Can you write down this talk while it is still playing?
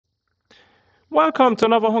Welcome to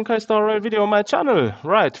another Honkai Star Rail video on my channel.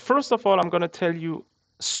 Right, first of all, I'm going to tell you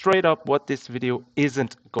straight up what this video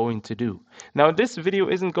isn't going to do. Now, this video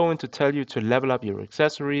isn't going to tell you to level up your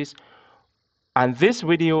accessories, and this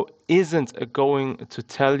video isn't going to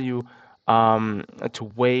tell you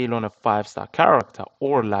to wail on a 5-star character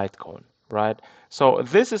or Litecoin, right? So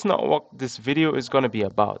this is not what this video is going to be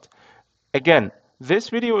about. Again, this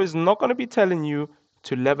video is not going to be telling you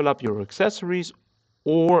to level up your accessories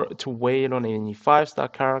or to wail on any 5-star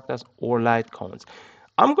characters or Litecoins.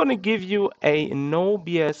 I'm going to give you a no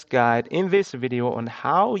BS guide in this video on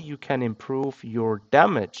how you can improve your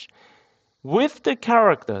damage with the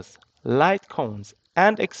characters, Litecoins,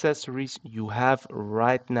 and accessories you have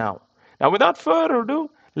right now. Now, without further ado,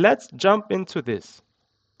 let's jump into this.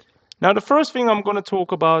 Now, the first thing I'm going to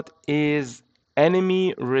talk about is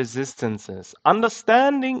enemy resistances.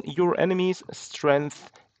 Understanding your enemy's strength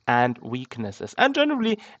and weaknesses. And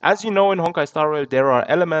generally, as you know in Honkai Star Rail, there are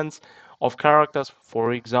elements of characters,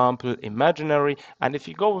 for example, imaginary. And if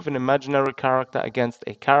you go with an imaginary character against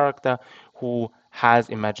a character who has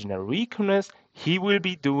imaginary weakness, he will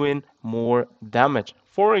be doing more damage.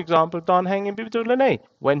 For example, Don Hanging Lene,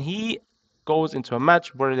 when he goes into a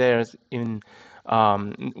match where there's in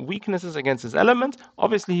weaknesses against his element,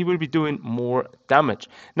 obviously he will be doing more damage.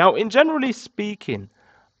 Now, in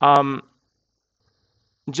um,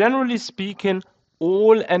 generally speaking,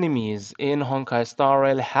 all enemies in Honkai Star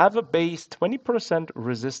Rail have a base 20%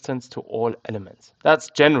 resistance to all elements. That's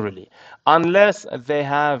generally, unless they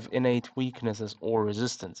have innate weaknesses or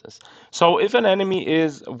resistances. So if an enemy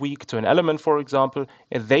is weak to an element, for example,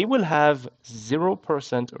 they will have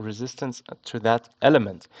 0% resistance to that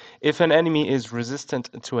element. If an enemy is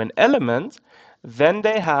resistant to an element, then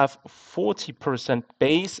they have 40%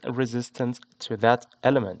 base resistance to that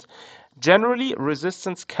element. Generally,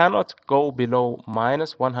 resistance cannot go below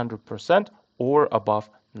minus 100% or above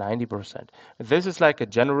 90%. This is like a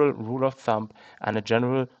general rule of thumb and a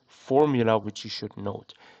general formula which you should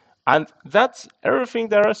note. And that's everything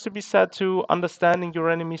there is to be said to understanding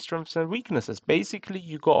your enemy strengths and weaknesses. Basically,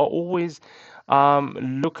 you gotta always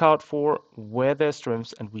look out for where their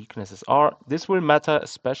strengths and weaknesses are. This will matter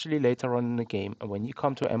especially later on in the game when you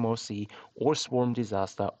come to MOC or Swarm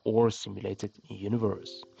Disaster or Simulated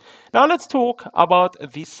Universe. Now let's talk about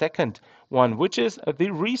the second one, which is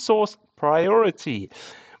the resource priority.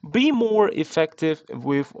 Be more effective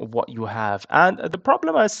with what you have. And the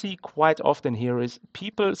problem I see quite often here is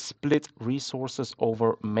people split resources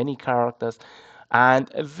over many characters, and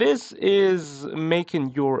this is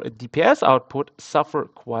making your DPS output suffer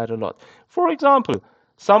quite a lot. For example,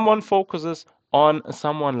 someone focuses on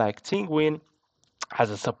someone like Tinguin as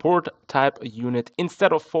a support type unit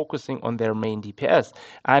instead of focusing on their main DPS.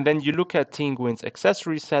 And then you look at Tinguin's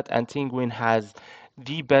accessory set, and Tinguin has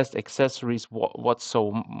the best accessories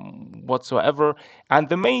whatsoever, and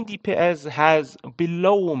the main DPS has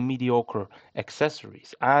below mediocre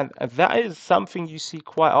accessories, and that is something you see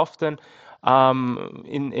quite often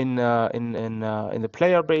in the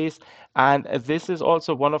player base, and this is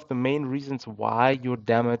also one of the main reasons why your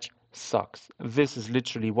damage sucks. This is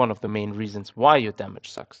literally one of the main reasons why your damage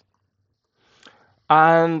sucks.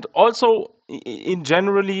 And also, in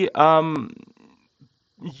generally,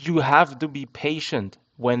 you have to be patient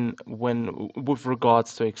when with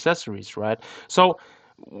regards to accessories, right? So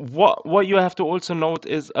what you have to also note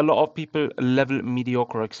is a lot of people level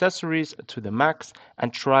mediocre accessories to the max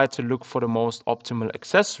and try to look for the most optimal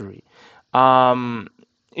accessory. Um,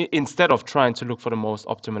 instead of trying to look for the most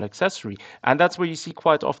optimal accessory. And that's where you see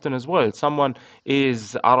quite often as well. Someone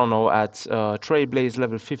is, I don't know, at Trailblaze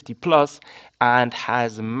level 50 plus and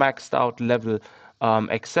has maxed out level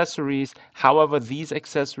accessories. However, these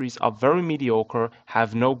accessories are very mediocre,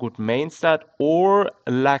 have no good main stat, or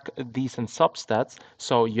lack decent substats.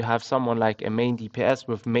 So you have someone like a main DPS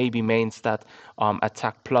with maybe main stat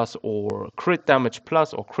attack plus, or crit damage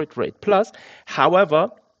plus, or crit rate plus.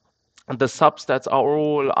 However, the substats are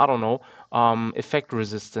all, I don't know, effect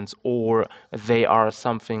resistance, or they are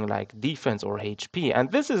something like defense or HP.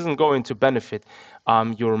 And this isn't going to benefit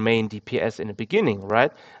your main DPS in the beginning,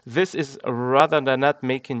 right? This is rather than that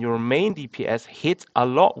making your main DPS hit a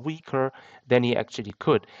lot weaker than he actually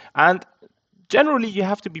could. And generally, you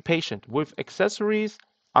have to be patient with accessories.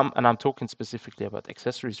 And I'm talking specifically about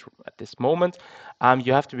accessories at this moment.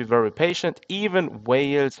 You have to be very patient. Even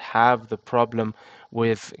whales have the problem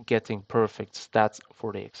with getting perfect stats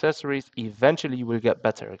for the accessories. Eventually, you will get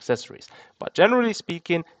better accessories. But generally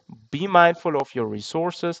speaking, be mindful of your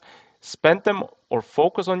resources. Spend them or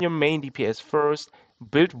focus on your main DPS first.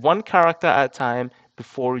 Build one character at a time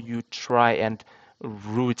before you try and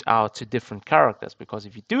root out to different characters. Because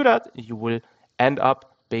if you do that, you will end up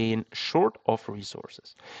being short of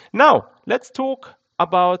resources. Now, let's talk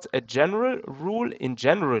about a general rule in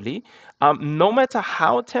generally. No matter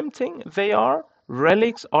how tempting they are,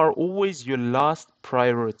 relics are always your last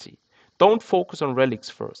priority. Don't focus on relics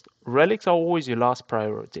first. Relics are always your last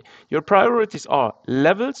priority. Your priorities are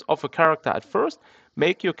levels of a character at first,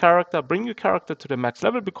 bring your character to the max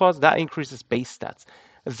level because that increases base stats.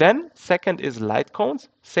 Then, second is light cones,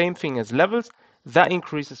 same thing as levels, that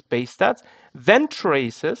increases base stats. Then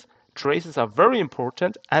traces, traces are very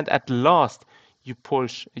important, and at last you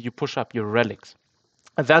push up your relics.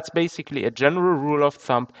 That's basically a general rule of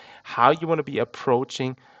thumb how you want to be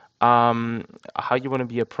approaching um, how you want to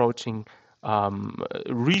be approaching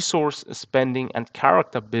resource spending and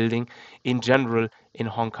character building in general in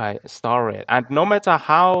Honkai Star Rail. And no matter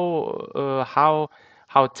how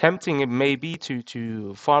tempting it may be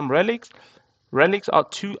to farm relics, relics are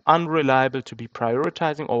too unreliable to be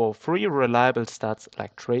prioritizing over three reliable stats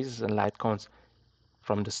like traces and light cones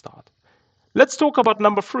from the start. Let's talk about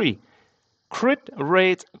number three. Crit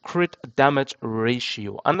rate, crit damage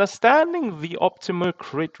ratio. Understanding the optimal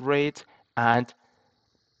crit rate and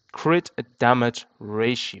crit damage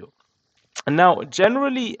ratio. Now,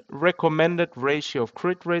 generally recommended ratio of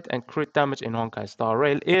crit rate and crit damage in Honkai Star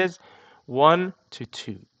Rail is 1 to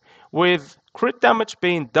 2, with crit damage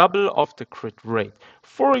being double of the crit rate.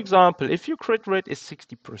 For example, if your crit rate is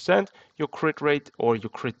 60%, your crit rate or your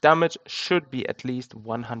crit damage should be at least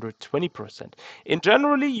 120%. In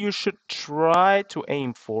generally, you should try to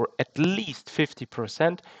aim for at least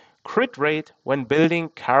 50% crit rate when building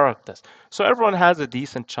characters. So everyone has a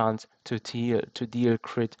decent chance to deal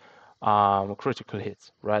critical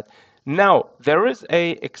hits, right? Now, there is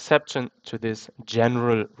a exception to this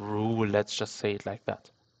general rule, let's just say it like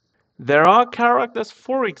that. There are characters,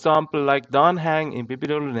 for example, like Dan Hang in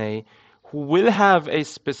Bibliolune, who will have a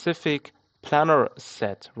specific planner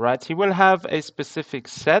set, right? He will have a specific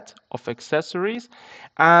set of accessories,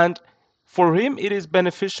 and for him, it is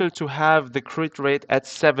beneficial to have the crit rate at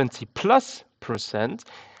 70 plus percent.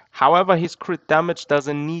 However, his crit damage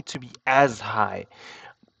doesn't need to be as high.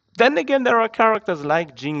 Then again, there are characters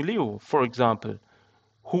like Jing Liu, for example,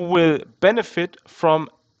 who will benefit from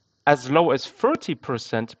as low as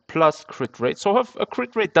 30% plus crit rate. So a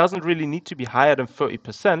crit rate doesn't really need to be higher than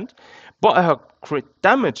 30%, but her crit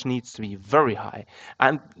damage needs to be very high.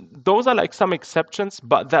 And those are like some exceptions,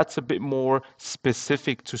 but that's a bit more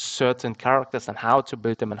specific to certain characters and how to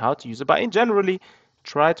build them and how to use it. But in generally,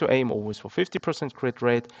 try to aim always for 50% crit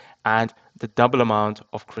rate and the double amount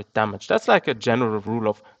of crit damage. That's like a general rule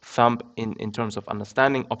of thumb in terms of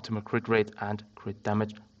understanding optimal crit rate and crit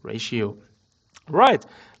damage ratio. Right,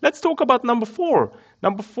 let's talk about number four.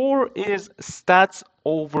 Number four is stats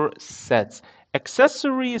over sets.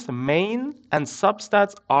 Accessories, main, and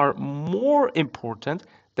substats are more important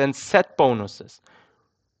than set bonuses.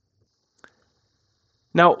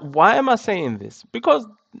 Now, why am I saying this? Because,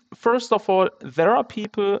 first of all, there are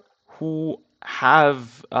people who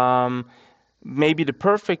have maybe the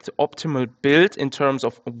perfect optimal build in terms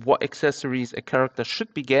of what accessories a character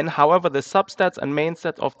should be getting. However, the substats and main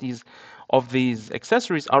set of these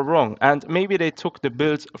accessories are wrong, and maybe they took the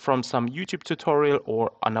builds from some YouTube tutorial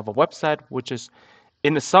or another website, which is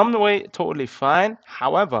in some way totally fine.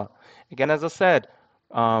 However, again, as I said,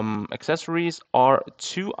 accessories are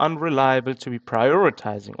too unreliable to be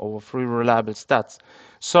prioritizing over three reliable stats.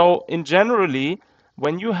 So in generally,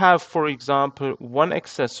 when you have, for example, one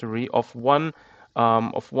accessory of one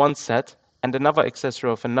set and another accessory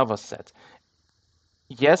of another set,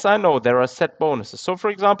 yes, I know there are set bonuses. So, for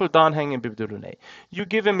example, Danheng in Bibdurune, you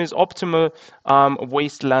give him his optimal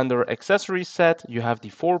Wastelander accessory set. You have the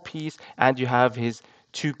four-piece, and you have his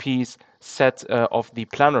two-piece set of the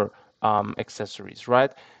planner accessories,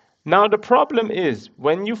 right? Now, the problem is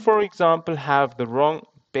when you, for example, have the wrong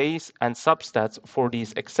base and substats for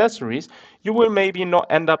these accessories, you will maybe not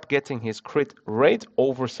end up getting his crit rate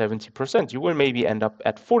over 70%. You will maybe end up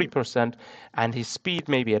at 40% and his speed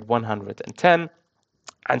maybe at 110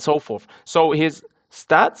 and so forth. So his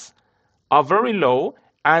stats are very low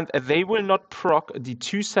and they will not proc the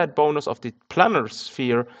two set bonus of the planner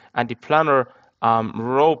sphere and the planner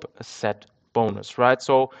rope set bonus, right?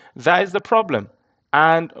 So that is the problem.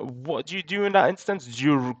 And what do you do in that instance? Do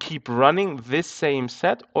you keep running this same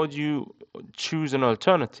set or do you choose an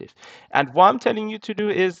alternative? And what I'm telling you to do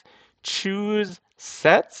is choose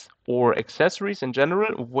sets or accessories in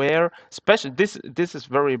general where special this is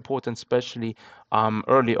very important, especially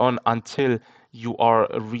early on until you are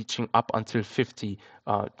reaching up until 50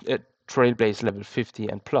 trailblaze level 50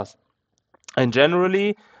 and plus. And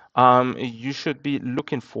generally, you should be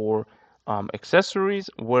looking for accessories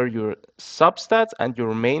where your substats and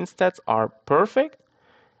your main stats are perfect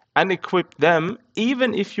and equip them,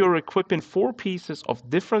 even if you're equipping four pieces of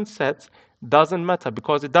different sets, doesn't matter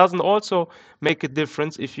because it doesn't also make a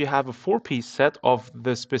difference if you have a four-piece set of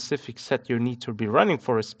the specific set you need to be running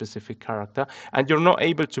for a specific character and you're not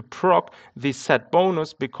able to proc the set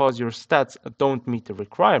bonus because your stats don't meet the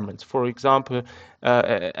requirements. For example,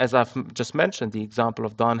 as I've just mentioned, the example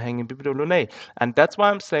of Dan Heng and Bibido Lune. And that's why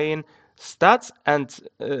I'm saying stats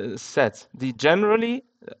and sets, the generally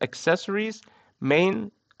accessories,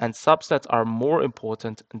 main and subsets are more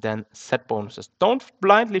important than set bonuses. Don't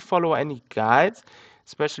blindly follow any guides,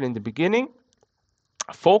 especially in the beginning.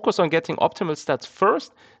 Focus on getting optimal stats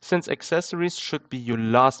first, since accessories should be your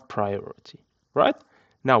last priority, right?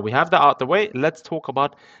 Now we have that out the way. Let's talk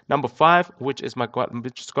about number 5, which is going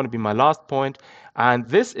to be my last point, and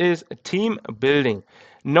this is team building.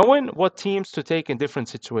 Knowing what teams to take in different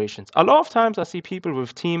situations. A lot of times I see people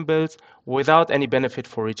with team builds without any benefit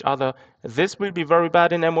for each other. This will be very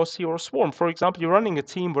bad in MOC or Swarm. For example, you're running a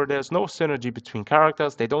team where there's no synergy between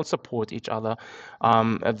characters, they don't support each other.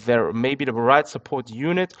 There may be the right support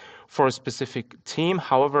unit for a specific team,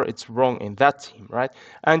 however, it's wrong in that team, right?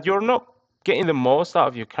 And you're not getting the most out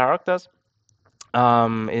of your characters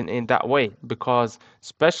in that way, because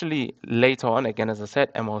especially later on, again, as I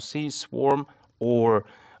said, MOC, Swarm, or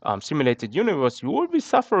simulated universe, you will be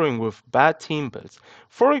suffering with bad team builds.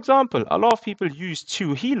 For example, a lot of people use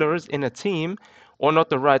two healers in a team or not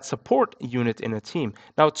the right support unit in a team.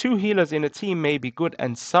 Now, two healers in a team may be good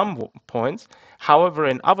at some points. However,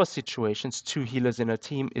 in other situations, two healers in a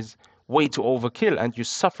team is way too overkill and you're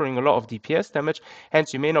suffering a lot of DPS damage.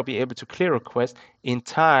 Hence, you may not be able to clear a quest in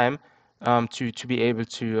time to be able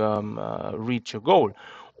to reach your goal.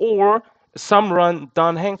 Or some run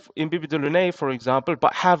Dan Heng in Bibi de Lune, for example,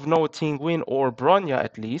 but have no Tinguin or Bronya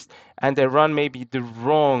at least, and they run maybe the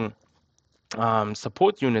wrong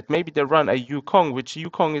support unit. Maybe they run a Yukong, which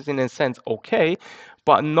Yukong is in a sense okay,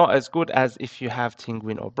 but not as good as if you have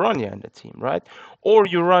Tinguin or Bronya in the team, right? Or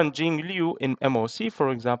you run Jing Liu in MOC,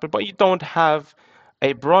 for example, but you don't have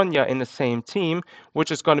a Bronya in the same team,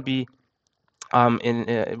 which is going to be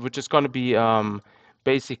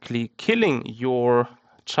basically killing your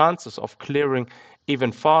chances of clearing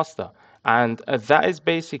even faster. And that is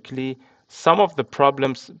basically some of the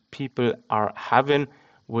problems people are having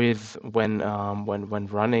with um, when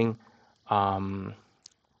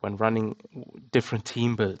running different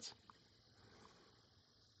team builds.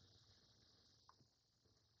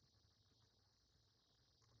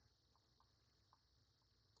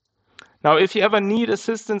 Now, if you ever need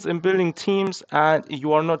assistance in building teams and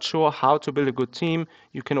you are not sure how to build a good team,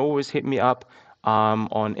 you can always hit me up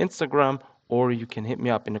on Instagram, or you can hit me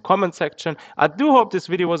up in the comment section. I do hope this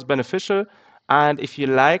video was beneficial. And if you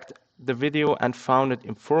liked the video and found it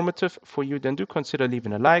informative for you, then do consider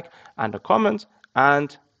leaving a like and a comment.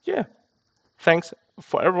 And yeah, thanks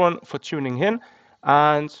for everyone for tuning in.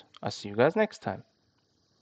 And I'll see you guys next time.